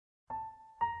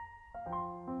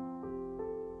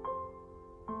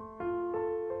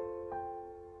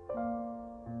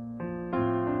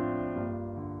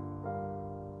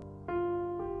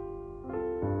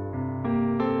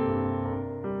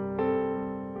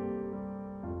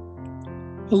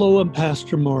Hello, I'm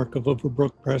Pastor Mark of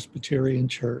Overbrook Presbyterian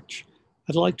Church.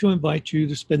 I'd like to invite you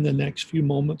to spend the next few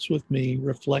moments with me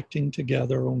reflecting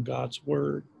together on God's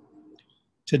Word.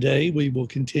 Today, we will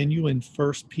continue in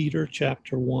 1 Peter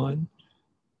chapter 1,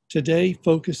 today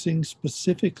focusing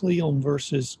specifically on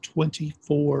verses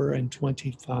 24 and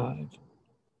 25.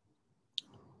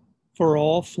 For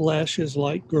all flesh is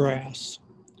like grass,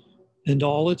 and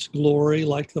all its glory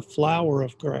like the flower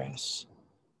of grass.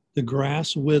 The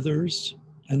grass withers,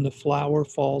 and the flower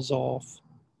falls off,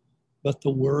 but the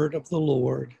word of the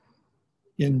Lord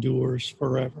endures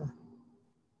forever.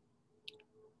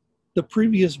 The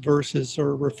previous verses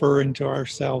are referring to our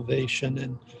salvation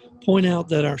and point out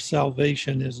that our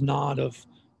salvation is not of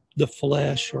the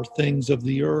flesh or things of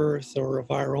the earth or of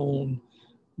our own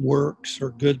works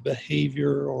or good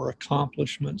behavior or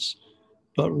accomplishments,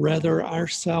 but rather our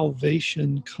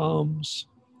salvation comes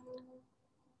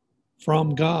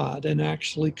from God and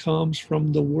actually comes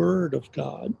from the Word of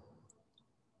God.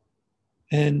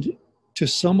 And to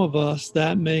some of us,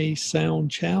 that may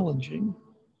sound challenging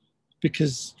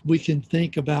because we can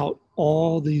think about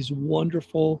all these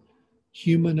wonderful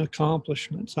human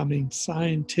accomplishments. I mean,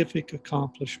 scientific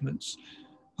accomplishments,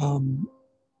 the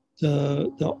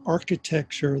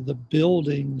architecture, the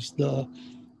buildings, the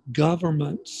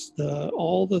governments,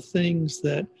 all the things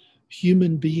that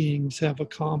human beings have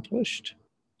accomplished.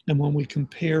 And when we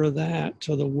compare that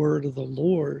to the word of the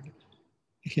Lord,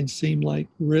 it can seem like,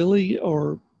 really,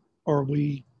 or are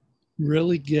we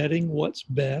really getting what's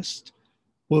best?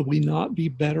 Would we not be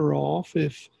better off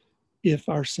if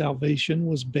our salvation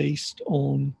was based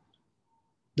on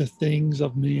the things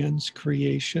of man's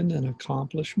creation and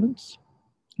accomplishments?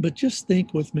 But just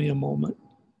think with me a moment.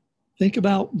 Think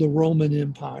about the Roman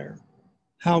Empire,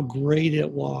 how great it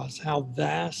was, how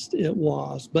vast it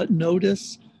was. But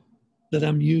notice that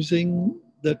I'm using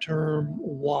the term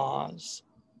was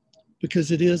because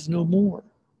it is no more.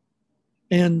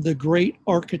 And the great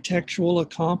architectural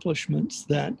accomplishments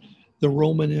that the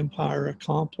Roman Empire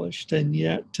accomplished. And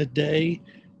yet today,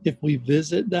 if we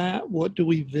visit that, what do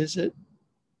we visit?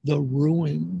 The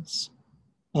ruins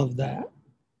of that.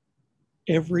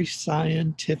 Every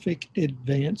scientific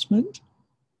advancement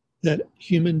that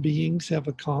human beings have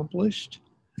accomplished,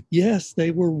 yes,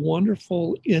 they were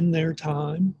wonderful in their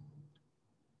time,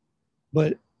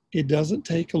 but it doesn't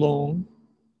take long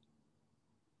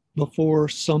before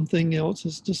something else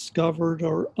is discovered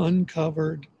or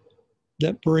uncovered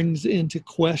that brings into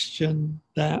question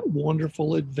that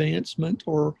wonderful advancement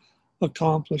or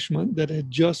accomplishment that had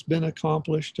just been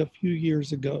accomplished a few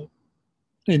years ago.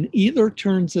 And either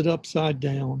turns it upside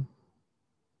down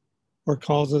or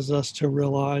causes us to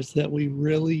realize that we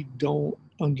really don't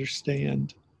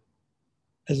understand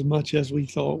as much as we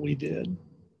thought we did.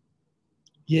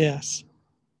 Yes,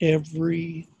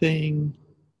 everything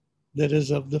that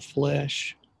is of the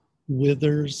flesh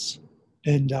withers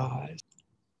and dies.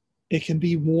 It can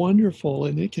be wonderful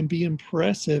and it can be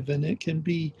impressive and it can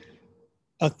be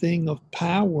a thing of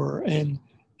power and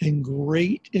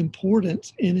great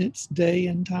importance in its day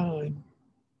and time.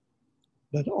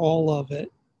 But all of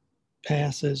it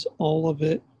passes, all of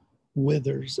it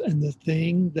withers. And the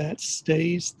thing that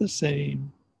stays the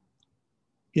same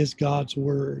is God's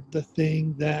word, the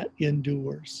thing that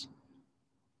endures.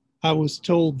 I was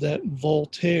told that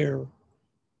Voltaire,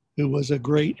 who was a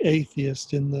great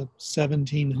atheist in the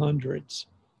 1700s,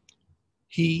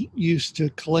 he used to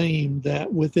claim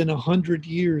that within 100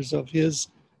 years of his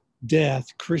death,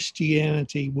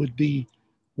 Christianity would be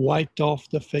wiped off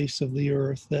the face of the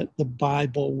earth, that the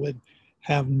Bible would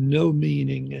have no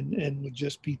meaning and would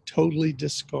just be totally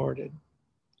discarded.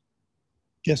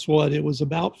 Guess what? It was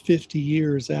about 50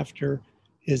 years after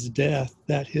his death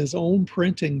that his own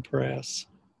printing press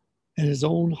and his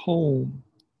own home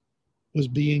was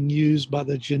being used by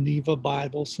the Geneva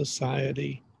Bible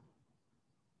Society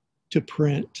to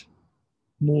print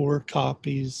more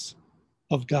copies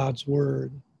of God's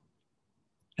Word.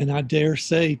 And I dare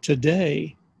say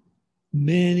today,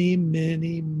 many,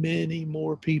 many, many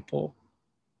more people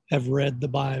have read the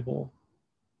Bible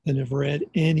than have read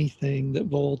anything that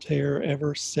Voltaire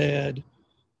ever said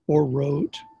or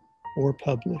wrote or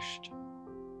published.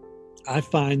 I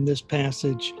find this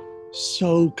passage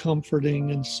so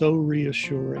comforting and so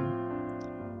reassuring.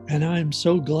 And I am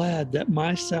so glad that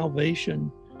my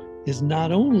salvation is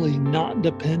not only not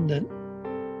dependent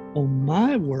on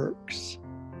my works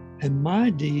and my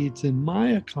deeds and my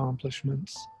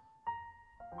accomplishments,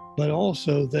 but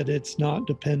also that it's not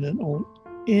dependent on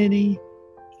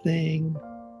anything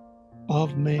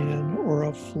of man or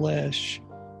of flesh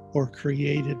or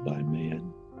created by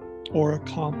man or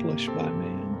accomplished by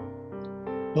man,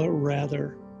 but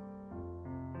rather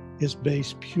is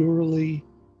based purely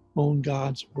on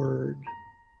God's word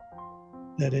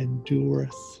that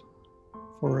endureth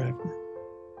forever.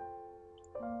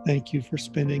 Thank you for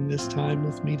spending this time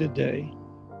with me today,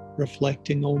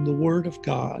 reflecting on the Word of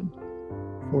God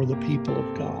for the people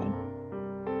of God.